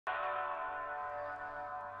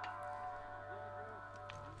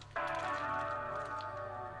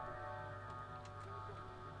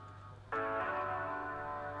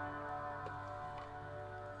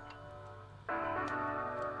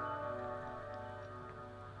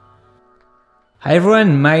Hi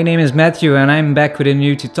everyone, my name is Matthieu and I'm back with a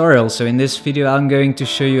new tutorial. So in this video I'm going to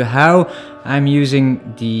show you how I'm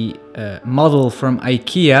using the model from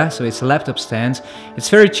IKEA. So it's a laptop stand. It's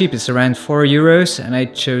very cheap, it's around €4, and I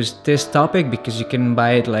chose this topic because you can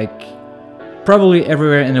buy it like probably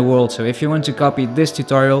everywhere in the world. So if you want to copy this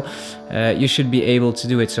tutorial, you should be able to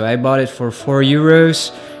do it. So I bought it for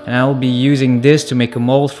 €4 and I'll be using this to make a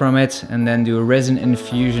mold from it and then do a resin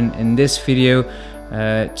infusion in this video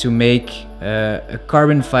to make a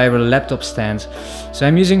carbon fiber laptop stand. So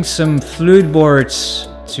I'm using some fluid boards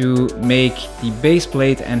to make the base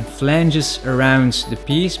plate and flanges around the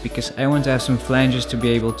piece, because I want to have some flanges to be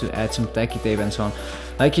able to add some tacky tape and so on.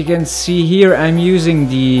 Like you can see here, I'm using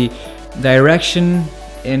the direction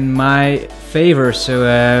in my favor. So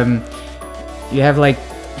you have like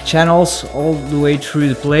channels all the way through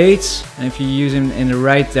the plates, and if you use them in the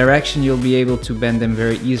right direction you'll be able to bend them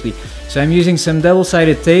very easily. So I'm using some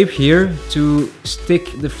double-sided tape here to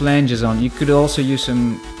stick the flanges on. You could also use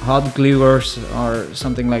some hot glue or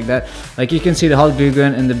something like that. Like you can see the hot glue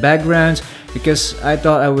gun in the background, because I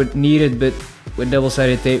thought I would need it, but with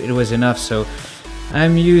double-sided tape it was enough. So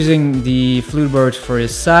I'm using the fluid board for the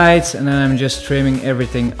sides, and then I'm just trimming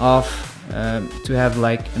everything off to have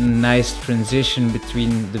like a nice transition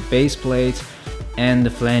between the base plate and the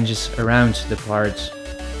flanges around the parts.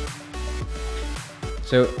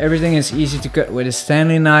 So everything is easy to cut with a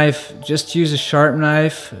Stanley knife. Just use a sharp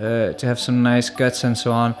knife to have some nice cuts and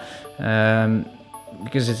so on,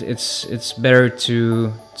 because it's better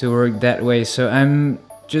to work that way. So I'm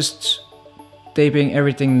just taping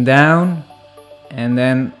everything down and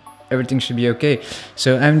then everything should be okay.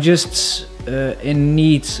 So I'm just in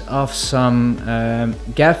need of some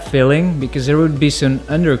gap filling, because there would be some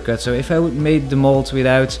undercut. So if I would make the mold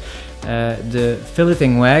without the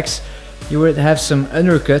filleting wax, you would have some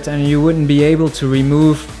undercut and you wouldn't be able to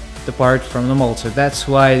remove the part from the mold. So that's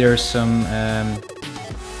why there's some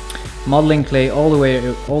modeling clay all the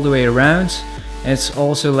way around. And it's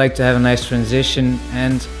also like to have a nice transition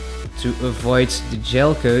and to avoid the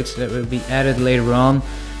gel coat that will be added later on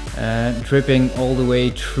dripping all the way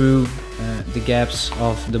through the gaps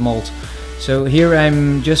of the mold. So here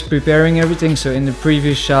I'm just preparing everything. So in the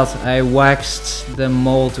previous shot I waxed the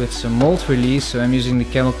mold with some mold release. So I'm using the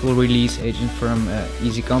chemical release agent from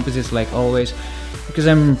Easy Composites, like always, because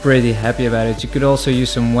I'm pretty happy about it. You could also use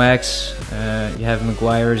some wax, you have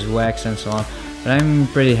McGuire's wax and so on, but I'm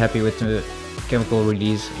pretty happy with the chemical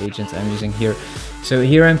release agent I'm using here. So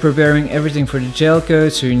here I'm preparing everything for the gel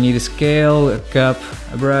coat. So you need a scale, a cup,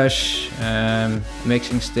 a brush,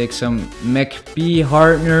 mixing stick, some MAC-P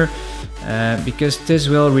hardener, because this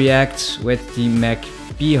will react with the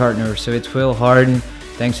MAC-P hardener, so it will harden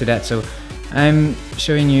thanks to that. So I'm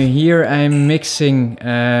showing you here, I'm mixing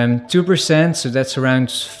 2%, so that's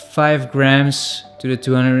around 5 grams to the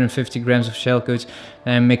 250 grams of gel coat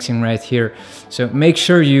that I'm mixing right here. So make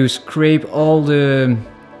sure you scrape all the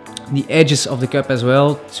edges of the cup as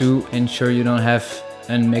well to ensure you don't have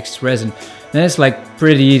unmixed resin. Then it's like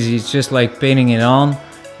pretty easy, it's just like painting it on.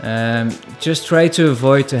 Just try to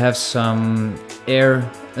avoid to have some air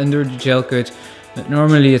under the gel coat, but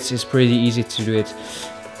normally it's pretty easy to do it.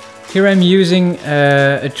 Here I'm using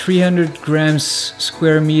a 300 grams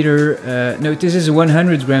square meter, no, this is a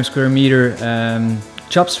 100 grams square meter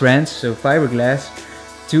chop strand, so fiberglass,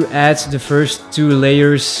 to add the first 2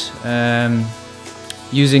 layers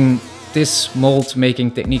using this mold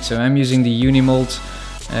making technique. So I'm using the uni-mould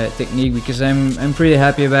technique because I'm pretty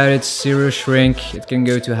happy about it. Zero shrink, it can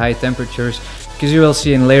go to high temperatures, because you will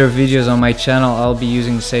see in later videos on my channel I'll be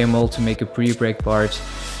using the same mold to make a pre-break part.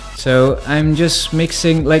 So I'm just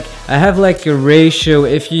mixing, like I have like a ratio.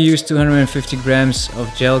 If you use 250 grams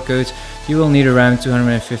of gel coat, you will need around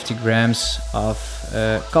 250 grams of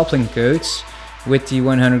coupling coats with the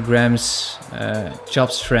 100 grams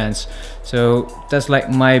chopped strands. So that's like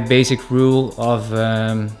my basic rule of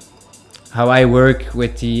how I work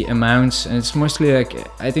with the amounts, and it's mostly like,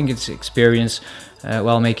 I think it's experience.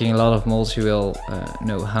 While making a lot of molds you will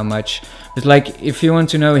know how much, but like if you want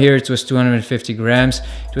to know, here it was 250 grams.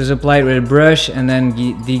 It was applied with a brush and then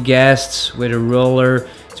degassed with a roller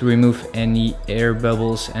to remove any air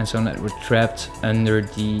bubbles and so on that were trapped under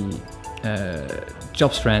the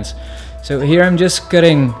chop strands. So here I'm just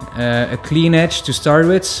cutting a clean edge to start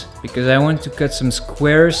with, because I want to cut some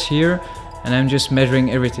squares here, and I'm just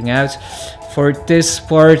measuring everything out. For this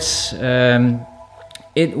part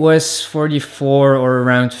it was 44 or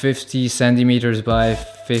around 50 centimeters by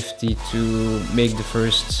 50 to make the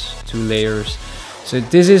first 2 layers. So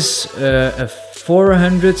this is a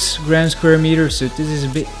 400 grams square meter, so this is a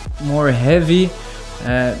bit more heavy,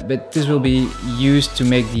 but this will be used to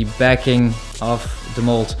make the backing of the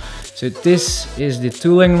mold. So this is the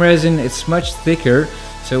tooling resin. It's much thicker,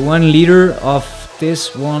 so 1 liter of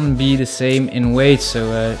this won't be the same in weight,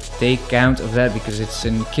 so take count of that because it's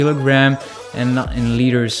in kilogram and not in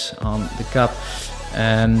liters on the cup.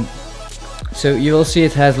 So you will see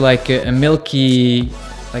it has like a milky,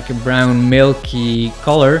 like a brown milky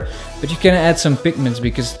color, but you can add some pigments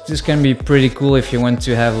because this can be pretty cool if you want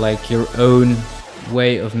to have like your own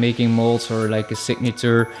way of making molds, or like a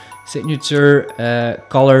signature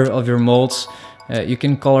color of your molds. You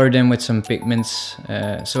can color them with some pigments.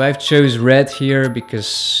 So I've chose red here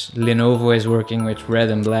because Lenovo is working with red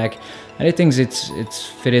and black, and I think it's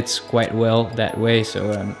fits quite well that way.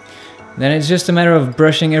 So then it's just a matter of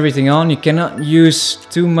brushing everything on. You cannot use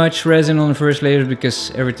too much resin on the first layers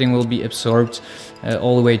because everything will be absorbed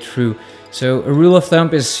all the way through. So a rule of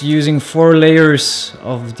thumb is using 4 layers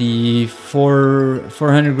of the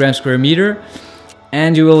 400 grams square meter,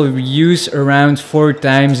 and you will use around 4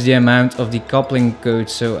 times the amount of the coupling coat.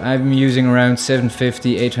 So I'm using around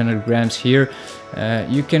 750-800 grams here.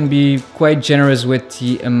 You can be quite generous with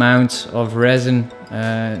the amount of resin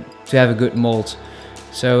to have a good mold.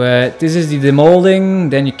 So this is the demolding.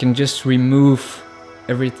 Then you can just remove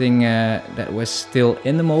everything that was still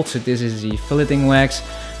in the mold. So this is the filleting wax.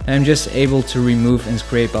 I'm just able to remove and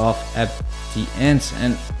scrape off at the ends,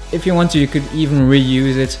 and if you want to, you could even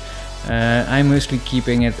reuse it. I'm mostly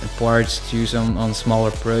keeping it apart to use on smaller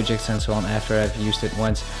projects and so on after I've used it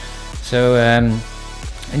once. So and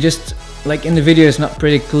just like in the video, it's not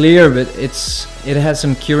pretty clear, but it has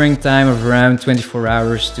some curing time of around 24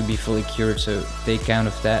 hours to be fully cured, so take count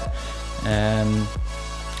of that. And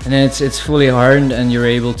then it's fully hardened and you're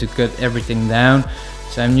able to cut everything down.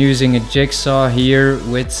 So I'm using a jigsaw here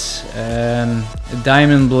with a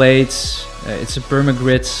diamond blade. It's a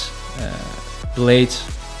permagrit blade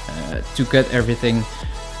to cut everything,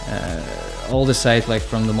 all the sides, like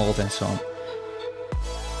from the mold and so on.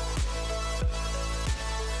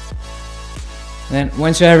 Then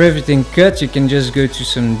once you have everything cut, you can just go to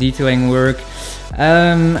some detailing work.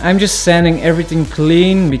 I'm just sanding everything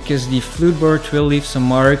clean because the flute board will leave some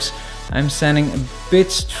marks. I'm sanding a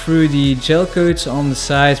bit through the gel coats on the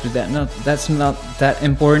sides, but that's not that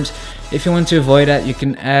important. If you want to avoid that, you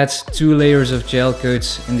can add 2 layers of gel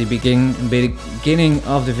coats in the beginning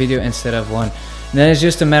of the video instead of 1. Then it's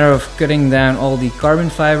just a matter of cutting down all the carbon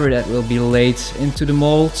fiber that will be laid into the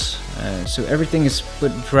mold. So everything is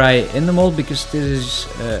put dry in the mold because this is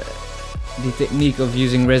the technique of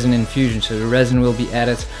using resin infusion. So the resin will be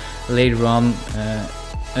added later on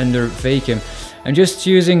under vacuum. I'm just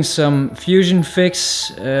using some fusion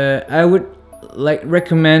fix. I would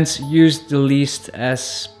recommend use the least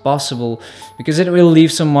as possible because it will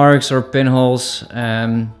leave some marks or pinholes.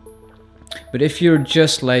 But if you're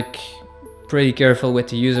just like pretty careful with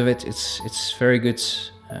the use of it, it's very good.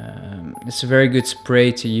 It's a very good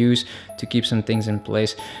spray to use to keep some things in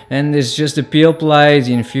place. And there's just the peelply,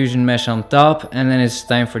 the infusion mesh on top, and then it's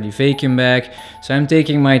time for the vacuum bag. So I'm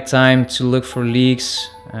taking my time to look for leaks,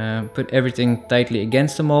 put everything tightly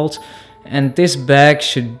against the mold, and this bag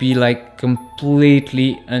should be like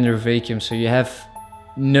completely under vacuum, so you have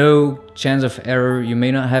no chance of error. You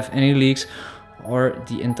may not have any leaks, or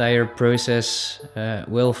the entire process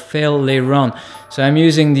will fail later on. So I'm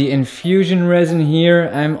using the infusion resin here.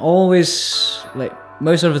 I'm always, like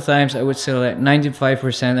most of the times, I would say like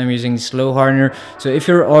 95% I'm using the slow hardener. So if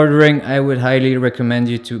you're ordering, I would highly recommend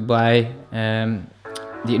you to buy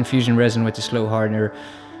the infusion resin with the slow hardener.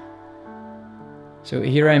 So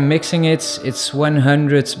here I'm mixing it. It's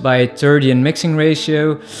 100 by 30 in mixing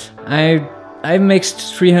ratio. I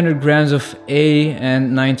mixed 300 grams of A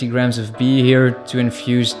and 90 grams of B here to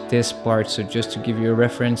infuse this part. So just to give you a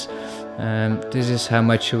reference, this is how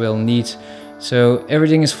much you will need. So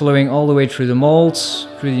everything is flowing all the way through the molds,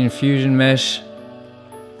 through the infusion mesh,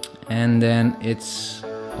 and then it's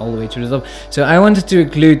all the way to the top. So I wanted to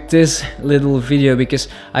include this little video because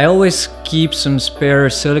I always keep some spare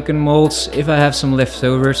silicone molds. If I have some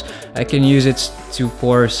leftovers, I can use it to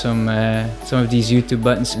pour some of these YouTube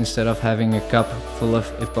buttons instead of having a cup full of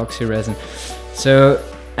epoxy resin. So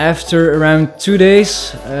after around 2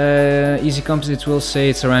 days, Easy Composites will say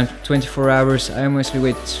it's around 24 hours. I mostly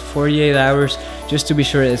wait 48 hours just to be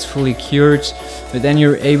sure it's fully cured. But then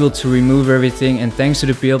you're able to remove everything, and thanks to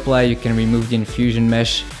the peelply you can remove the infusion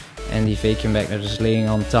mesh and the vacuum bag that is laying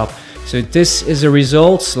on top. So this is a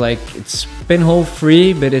result, like it's pinhole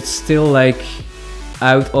free, but it's still like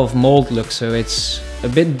out of mold look. So it's a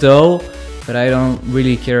bit dull, but I don't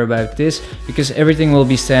really care about this because everything will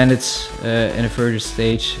be sanded in a further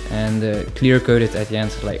stage and clear coated at the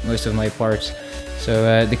end, like most of my parts.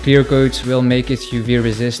 So the clear coat will make it UV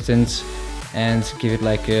resistant and give it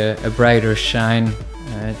like a brighter shine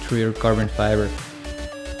through your carbon fiber.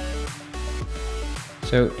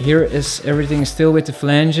 So here is everything still with the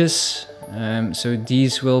flanges. So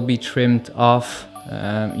these will be trimmed off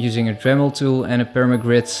using a Dremel tool and a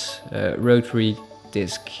permagrit rotary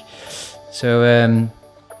disc. So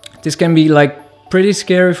this can be like pretty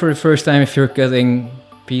scary for the first time if you're cutting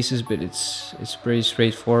pieces, but it's pretty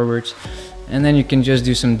straightforward. And then you can just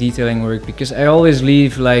do some detailing work, because I always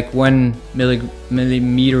leave like 1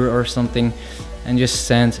 millimeter or something and just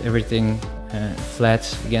sand everything flat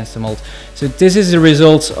against the mold. So this is the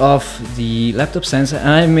result of the laptop stands, and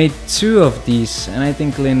I made 2 of these, and I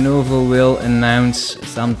think Lenovo will announce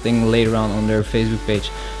something later on their Facebook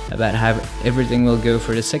page about how everything will go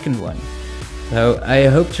for the second one. So I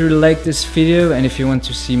hope you like this video, and if you want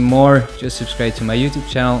to see more, just subscribe to my YouTube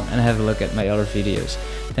channel and have a look at my other videos.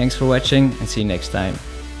 Thanks for watching, and see you next time.